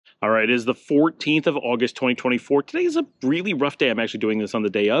All right, it is the 14th of August, 2024. Today is a really rough day. I'm actually doing this on the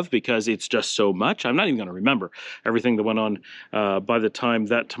day of because it's just so much. I'm not even going to remember everything that went on by the time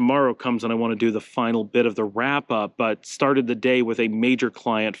that tomorrow comes and I want to do the final bit of the wrap up. But started the day with a major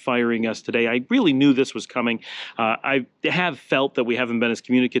client firing us today. I really knew this was coming. I have felt that we haven't been as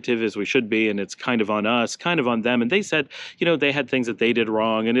communicative as we should be, and it's kind of on us, kind of on them. And they said, they had things that they did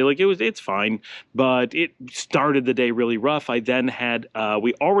wrong, and it's fine. But it started the day really rough. I then had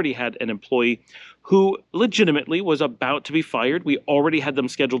we already had an employee who legitimately was about to be fired. We already had them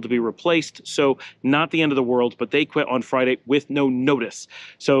scheduled to be replaced, so not the end of the world, but they quit on Friday with no notice.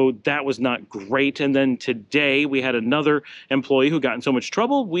 So that was not great. And then today we had another employee who got in so much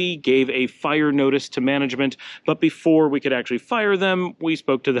trouble, we gave a fire notice to management, but before we could actually fire them, we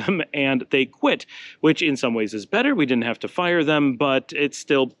spoke to them and they quit, which in some ways is better. We didn't have to fire them, but it's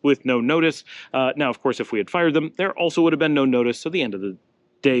still with no notice. Now, of course, if we had fired them, there also would have been no notice, so the end of the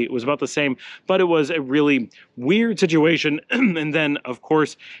day it was about the same, but it was a really weird situation. And then, of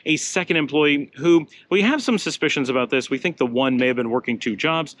course, a second employee who we have some suspicions about this. We think the one may have been working two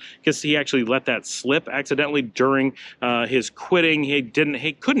jobs because he actually let that slip accidentally during his quitting. He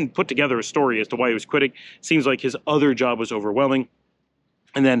couldn't put together a story as to why he was quitting. Seems like his other job was overwhelming.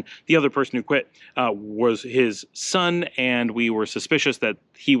 And then the other person who quit was his son, and we were suspicious that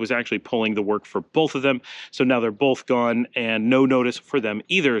he was actually pulling the work for both of them. So now they're both gone, and no notice for them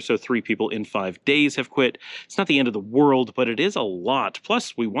either. So 3 people in 5 days have quit. It's not the end of the world, but it is a lot.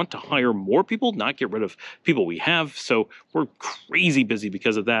 Plus, we want to hire more people, not get rid of people we have. So we're crazy busy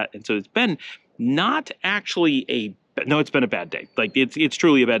because of that. And so it's been not actually it's been a bad day. Like it's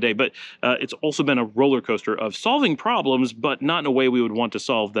truly a bad day, but it's also been a roller coaster of solving problems, but not in a way we would want to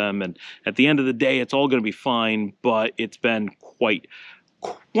solve them. And at the end of the day, it's all going to be fine, but it's been quite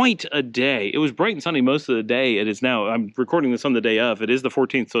a day. It was bright and sunny most of the day. It is now, I'm recording this on the day of. It is the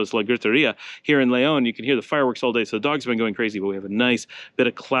 14th, so it's La Griteria here in Leon. You can hear the fireworks all day, so the dogs have been going crazy, but we have a nice bit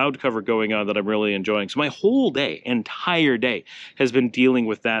of cloud cover going on that I'm really enjoying. So my whole day, entire day, has been dealing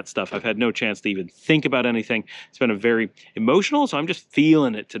with that stuff. I've had no chance to even think about anything. It's been a very emotional, so I'm just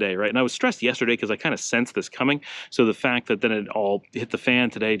feeling it today, right? And I was stressed yesterday because I kind of sensed this coming. So the fact that then it all hit the fan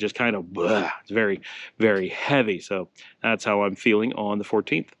today just kind of, it's very, very heavy. So that's how I'm feeling on the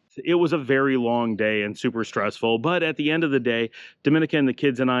 14th. It was a very long day and super stressful, but at the end of the day, Dominica and the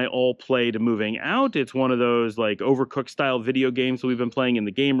kids and I all played Moving Out. It's one of those like Overcooked style video games that we've been playing in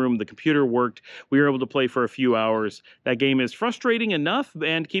the game room. The computer worked. We were able to play for a few hours. That game is frustrating enough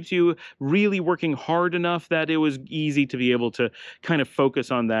and keeps you really working hard enough that it was easy to be able to kind of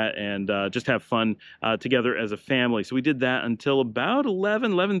focus on that and just have fun together as a family. So we did that until about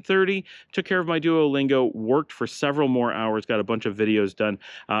 11:30, took care of my Duolingo, worked for several more hours, got a bunch of videos done.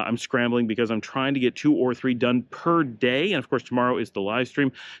 I'm scrambling because I'm trying to get 2 or 3 done per day. And of course, tomorrow is the live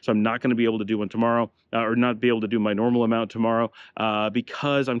stream. So I'm not going to be able to do one tomorrow or not be able to do my normal amount tomorrow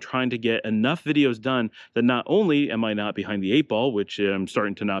because I'm trying to get enough videos done that not only am I not behind the 8 ball, which I'm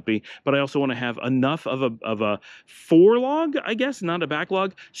starting to not be, but I also want to have enough of a forelog, I guess, not a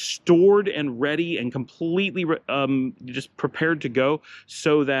backlog, stored and ready and completely just prepared to go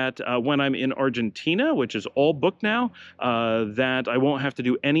so that when I'm in Argentina, which is all booked now, that I won't have to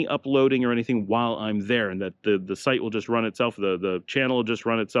do any uploading or anything while I'm there, and that the site will just run itself, the channel will just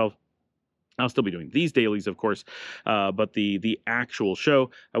run itself. I'll still be doing these dailies, of course, but the actual show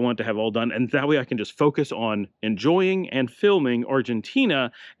I want to have all done, and that way I can just focus on enjoying and filming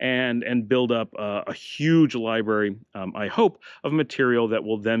Argentina and build up a huge library, I hope, of material that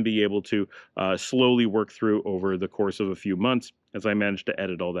will then be able to slowly work through over the course of a few months as I manage to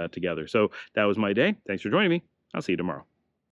edit all that together. So that was my day. Thanks for joining me. I'll see you tomorrow.